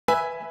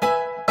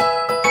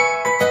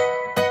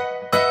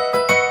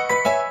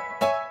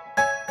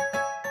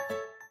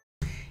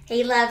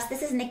Hey loves,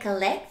 this is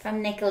Nicholette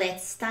from Nicholette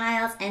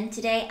Styles, and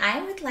today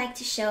I would like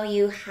to show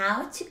you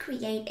how to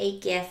create a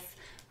GIF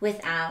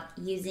without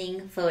using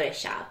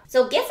Photoshop.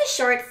 So GIF is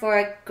short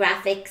for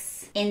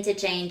Graphics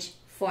Interchange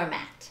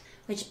Format,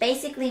 which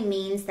basically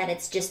means that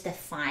it's just a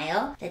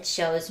file that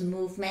shows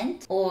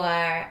movement or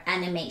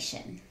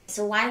animation.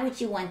 So why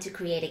would you want to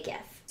create a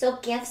GIF? So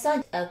GIFs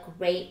are a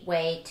great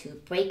way to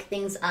break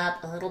things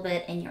up a little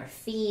bit in your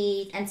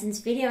feed. And since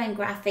video and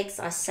graphics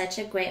are such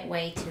a great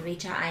way to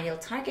reach our ideal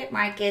target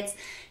markets,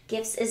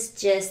 GIFs is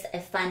just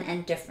a fun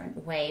and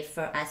different way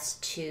for us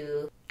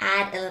to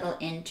add a little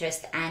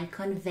interest and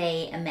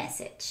convey a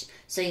message.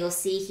 So you'll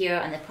see here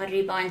on the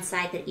Pottery Barn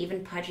site that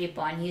even Pottery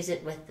Barn use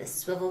it with the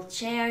swivel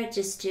chair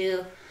just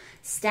to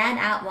stand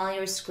out while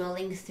you're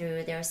scrolling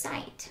through their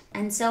site.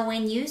 And so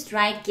when used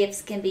right,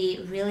 GIFs can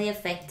be really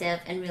effective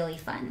and really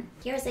fun.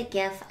 Here's a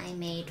GIF I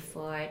made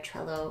for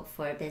Trello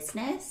for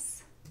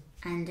Business,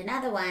 and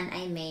another one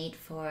I made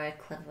for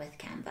Clip with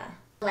Canva.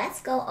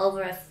 Let's go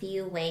over a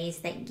few ways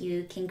that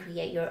you can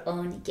create your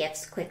own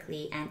GIFs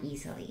quickly and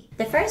easily.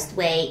 The first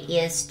way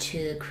is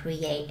to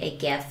create a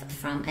GIF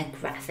from a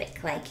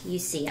graphic like you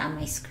see on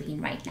my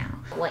screen right now.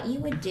 What you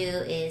would do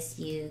is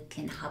you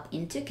can hop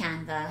into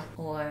Canva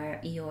or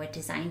your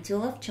design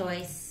tool of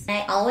choice.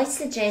 I always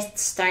suggest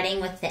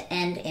starting with the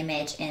end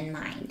image in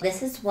mind.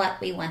 This is what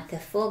we want the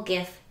full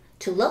GIF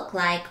to look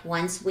like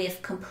once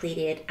we've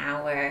completed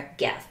our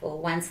GIF, or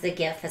once the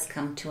GIF has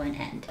come to an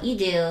end. What you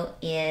do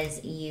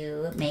is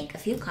you make a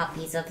few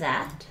copies of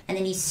that, and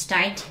then you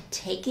start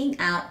taking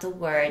out the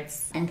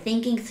words and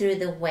thinking through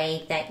the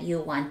way that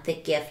you want the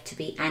GIF to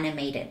be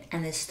animated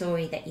and the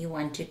story that you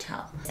want to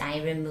tell.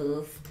 I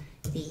remove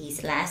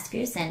these last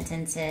few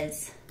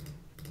sentences.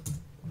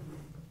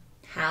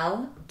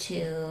 How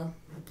to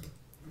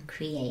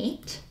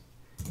create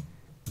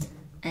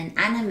an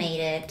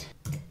animated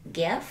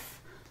GIF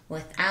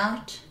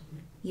without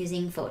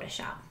using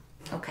Photoshop.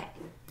 Okay,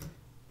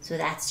 so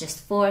that's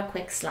just 4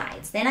 quick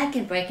slides. Then I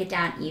can break it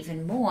down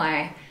even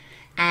more,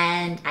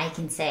 and I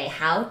can say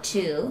how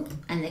to,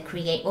 and the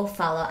create will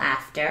follow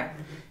after.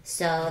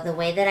 So the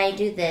way that I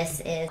do this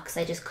is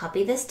I just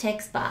copy this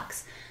text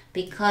box,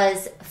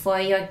 because for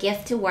your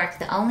GIF to work,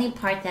 the only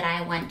part that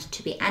I want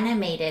to be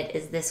animated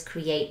is this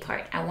create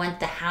part. I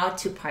want the how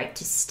to part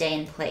to stay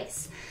in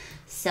place.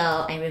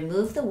 So I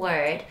remove the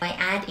word, I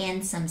add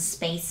in some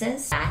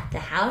spaces. The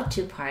how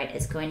to part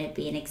is going to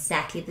be in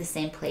exactly the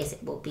same place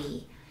it will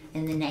be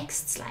in the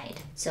next slide.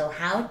 So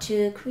how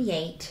to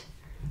create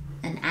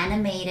an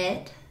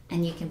animated,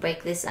 and you can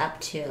break this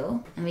up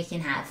too, and we can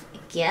have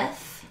a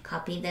GIF,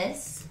 copy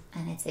this,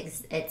 and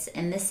it's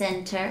in the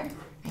center.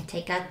 I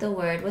take out the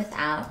word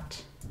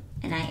without,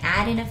 and I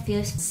add in a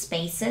few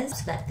spaces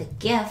so that the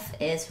GIF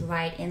is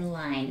right in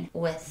line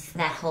with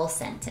that whole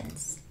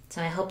sentence.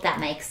 So I hope that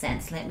makes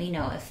sense. Let me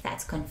know if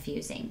that's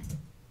confusing.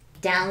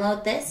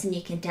 Download this, and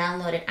you can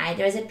download it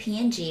either as a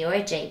PNG or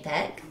a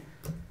JPEG.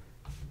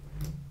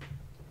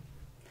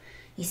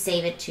 You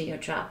save it to your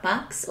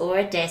Dropbox or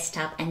a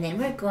desktop, and then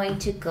we're going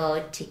to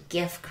go to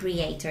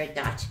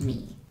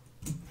gifcreator.me.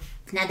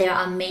 Now there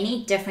are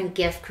many different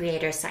GIF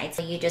creator sites.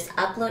 So you just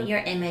upload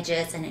your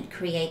images and it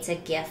creates a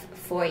GIF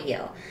for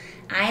you.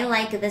 I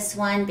like this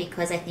one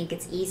because I think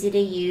it's easy to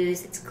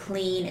use, it's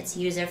clean, it's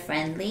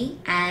user-friendly,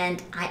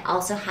 and I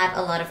also have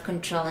a lot of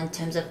control in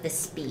terms of the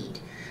speed.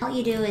 All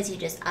you do is you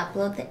just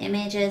upload the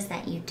images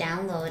that you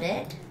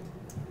downloaded.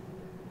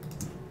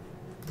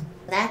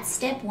 That's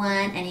step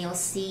 1, and you'll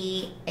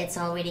see it's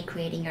already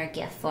creating your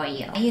GIF for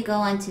you. Now you go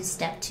on to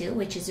step 2,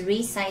 which is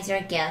resize your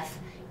GIF.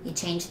 You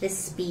change the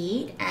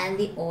speed and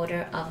the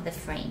order of the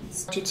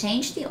frames. To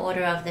change the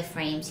order of the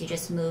frames, you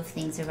just move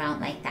things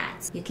around like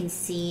that. You can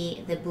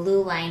see the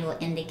blue line will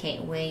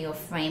indicate where your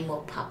frame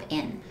will pop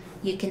in.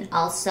 You can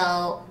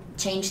also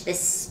change the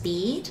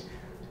speed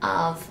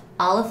of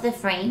all of the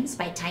frames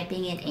by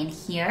typing it in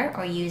here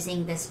or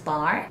using this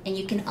bar. And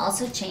you can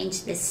also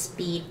change the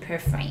speed per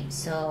frame.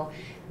 So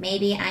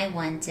maybe I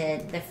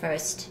wanted the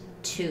first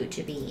 2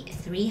 to be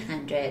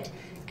 300,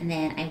 and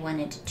then I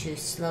wanted to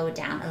slow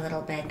down a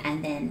little bit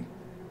and then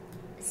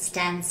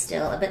stand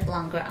still a bit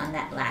longer on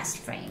that last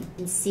frame. You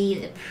can see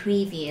the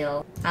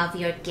preview of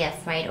your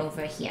GIF right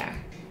over here.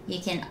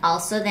 You can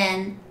also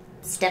then,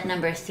 step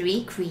number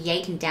 3,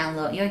 create and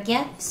download your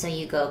GIF. So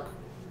you go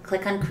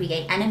click on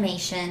create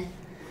animation,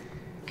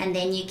 and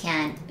then you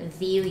can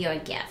view your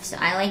GIF. So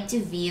I like to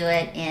view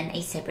it in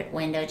a separate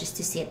window just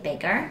to see it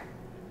bigger.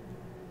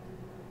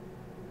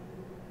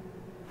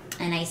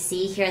 And I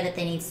see here that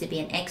there needs to be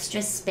an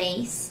extra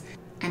space,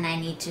 and I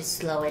need to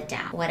slow it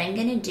down. What I'm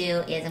gonna do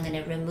is I'm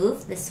gonna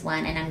remove this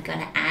one, and I'm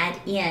gonna add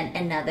in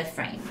another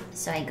frame.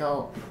 So I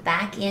go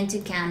back into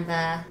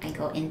Canva, I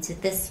go into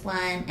this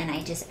one, and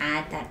I just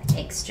add that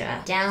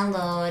extra.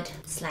 Download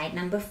slide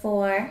number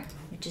 4,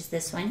 which is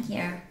this one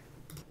here.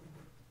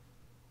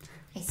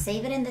 I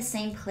save it in the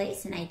same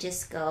place, and I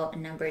just go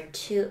number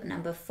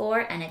 4,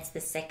 and it's the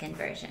second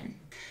version.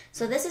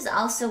 So this is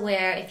also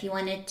where if you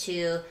wanted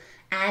to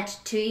add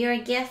to your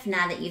GIF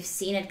now that you've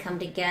seen it come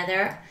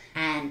together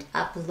and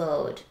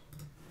upload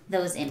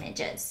those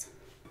images.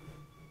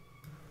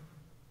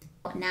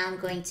 Now I'm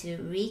going to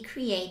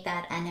recreate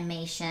that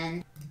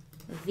animation,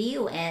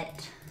 view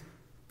it,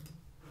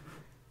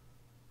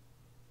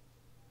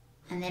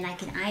 and then I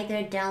can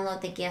either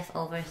download the GIF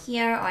over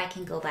here or I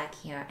can go back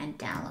here and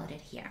download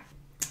it here.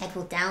 It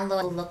will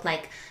download, it will look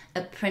like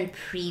a print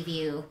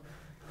preview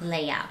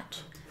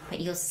layout,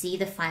 but you'll see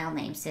the file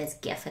name says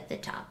GIF at the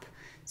top.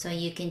 So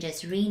you can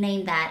just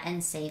rename that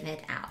and save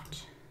it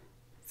out.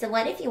 So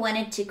what if you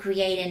wanted to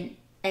create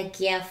a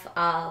GIF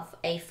of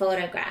a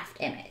photographed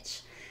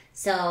image?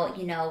 So,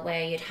 you know,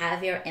 where you'd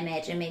have your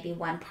image and maybe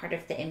one part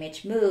of the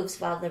image moves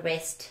while the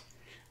rest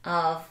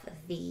of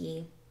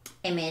the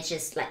image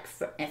is like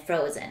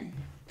frozen.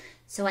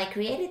 So I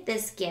created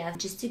this GIF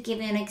just to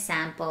give you an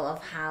example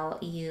of how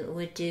you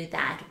would do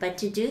that. But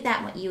to do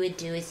that, what you would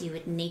do is you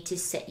would need to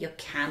set your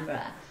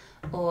camera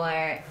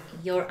or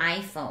your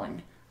iPhone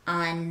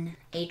on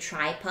a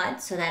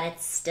tripod so that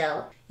it's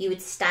still. You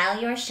would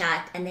style your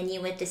shot and then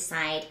you would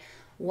decide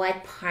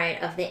what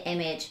part of the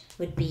image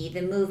would be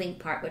the moving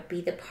part, would be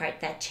the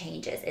part that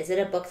changes. Is it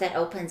a book that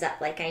opens up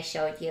like I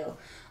showed you?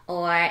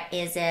 Or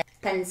is it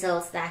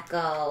pencils that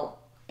go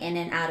in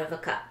and out of a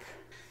cup?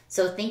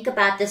 So think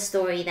about the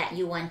story that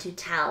you want to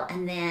tell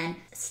and then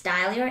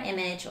style your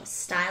image or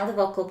style the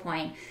focal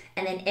point.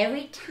 And then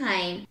every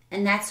time,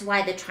 and that's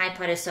why the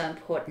tripod is so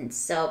important.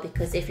 So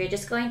because if you're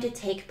just going to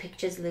take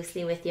pictures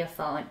loosely with your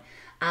phone,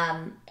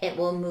 it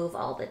will move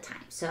all the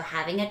time. So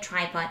having a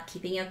tripod,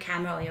 keeping your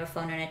camera or your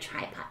phone on a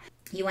tripod,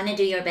 you want to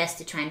do your best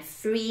to try and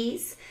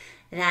freeze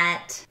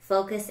that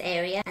focus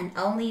area and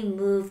only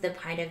move the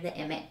part of the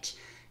image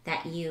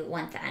that you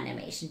want the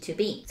animation to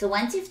be. So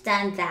once you've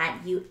done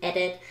that, you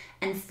edit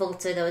and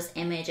filter those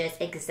images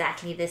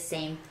exactly the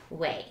same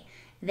way.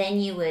 Then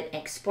you would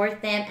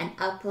export them and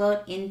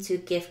upload into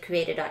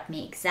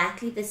gifcreator.me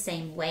exactly the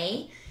same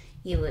way.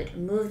 You would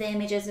move the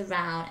images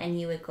around and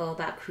you would go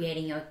about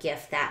creating your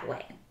GIF that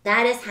way.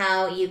 That is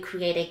how you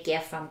create a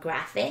GIF from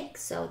graphics,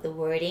 so the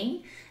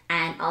wording,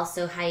 and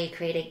also how you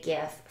create a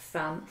GIF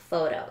from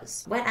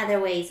photos. What other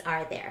ways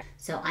are there?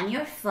 So on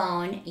your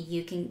phone,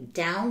 you can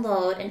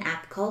download an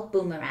app called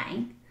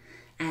Boomerang,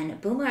 and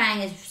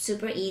Boomerang is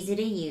super easy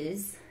to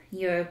use.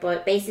 You're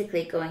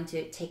basically going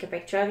to take a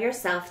picture of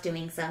yourself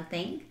doing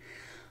something,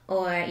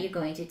 or you're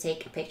going to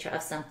take a picture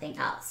of something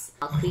else.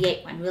 I'll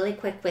create one really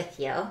quick with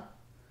you.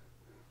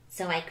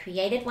 So I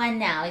created one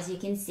now, as you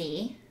can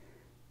see.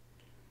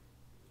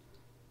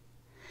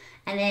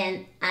 And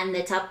then on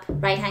the top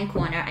right hand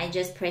corner, I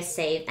just press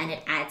save and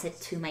it adds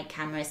it to my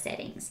camera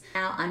settings.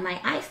 Now on my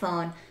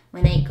iPhone,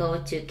 when I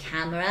go to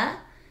camera,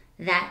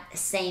 that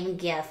same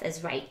GIF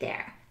is right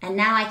there. And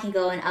now I can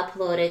go and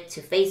upload it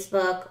to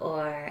Facebook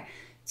or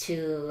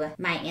to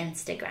my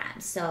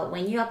Instagram. So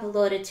when you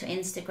upload it to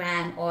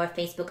Instagram or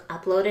Facebook,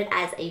 upload it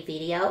as a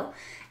video,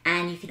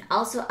 and you can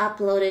also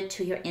upload it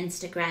to your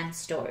Instagram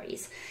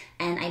stories.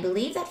 And I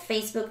believe that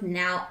Facebook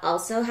now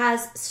also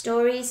has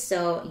stories,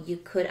 so you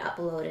could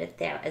upload it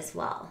there as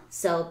well.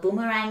 So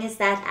Boomerang is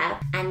that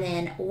app. And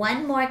then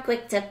one more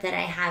quick tip that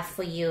I have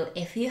for you,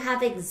 if you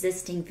have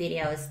existing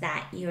videos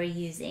that you're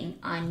using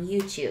on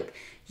YouTube,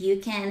 you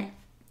can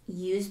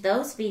use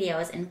those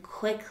videos and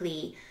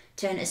quickly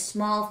turn a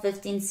small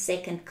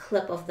 15-second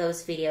clip of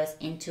those videos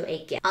into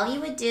a GIF. All you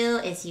would do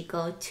is you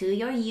go to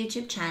your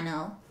YouTube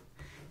channel,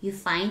 you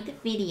find the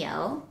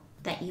video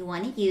that you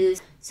want to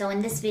use. So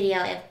in this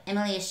video,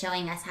 Emily is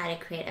showing us how to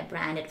create a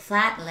branded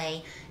flat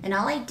lay, and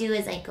all I do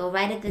is I go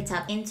right at the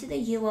top into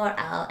the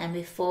URL, and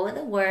before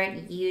the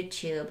word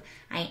YouTube,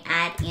 I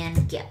add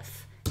in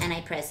GIF and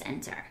I press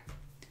enter.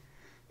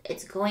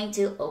 It's going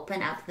to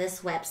open up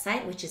this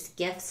website, which is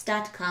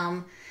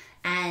gifs.com.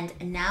 And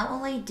now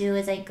all I do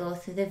is I go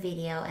through the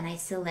video and I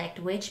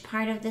select which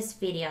part of this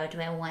video do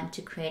I want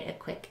to create a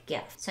quick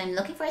GIF. So I'm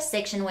looking for a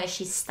section where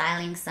she's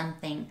styling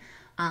something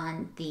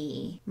on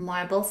the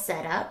marble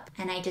setup,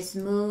 and I just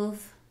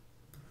move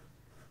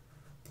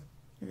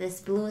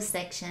this blue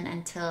section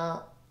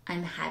until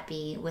I'm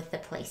happy with the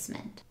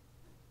placement.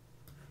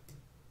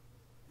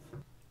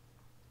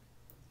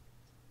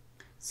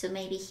 So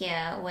maybe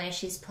here where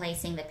she's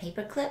placing the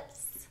paper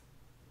clips.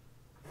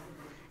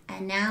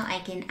 And now I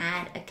can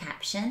add a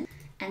caption,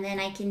 and then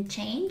I can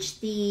change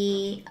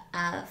the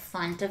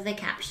font of the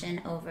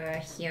caption over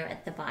here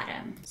at the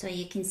bottom. So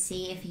you can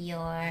see if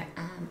your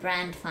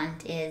brand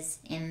font is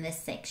in this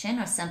section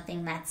or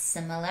something that's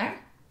similar.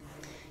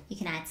 You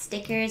can add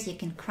stickers, you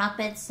can crop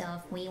it. So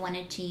if we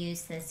wanted to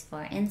use this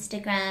for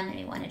Instagram and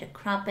we wanted to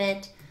crop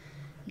it,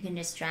 you can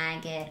just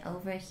drag it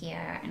over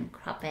here and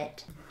crop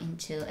it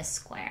into a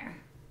square.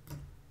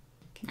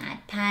 You can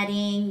add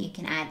padding, you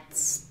can add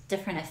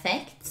different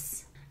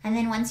effects. And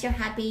then once you're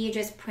happy, you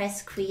just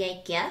press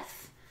create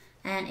GIF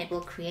and it will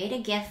create a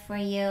GIF for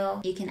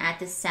you. You can add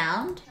the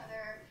sound.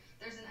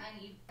 There's an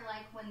uneven,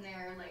 like when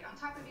they're like on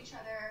top of each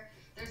other.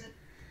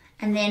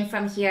 And then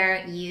from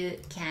here, you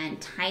can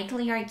title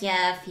your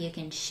GIF, you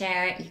can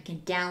share it, you can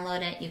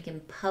download it, you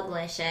can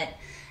publish it.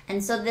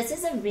 And so this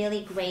is a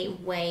really great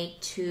way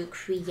to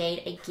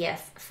create a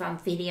GIF from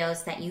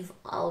videos that you've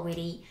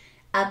already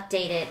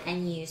updated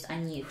and used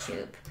on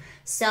YouTube.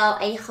 So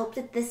I hope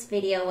that this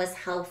video was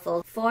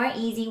helpful. 4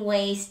 easy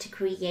ways to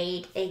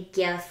create a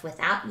GIF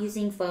without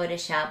using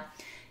Photoshop.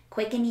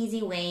 Quick and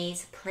easy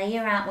ways. Play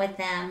around with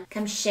them.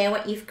 Come share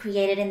what you've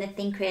created in the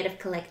Think Creative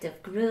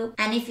Collective group.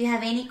 And if you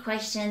have any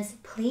questions,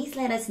 please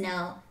let us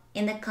know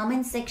in the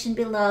comment section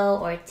below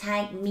or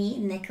tag me,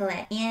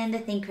 Nicholette, in the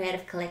Think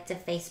Creative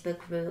Collective Facebook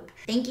group.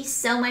 Thank you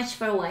so much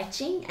for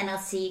watching, and I'll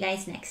see you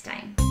guys next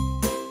time.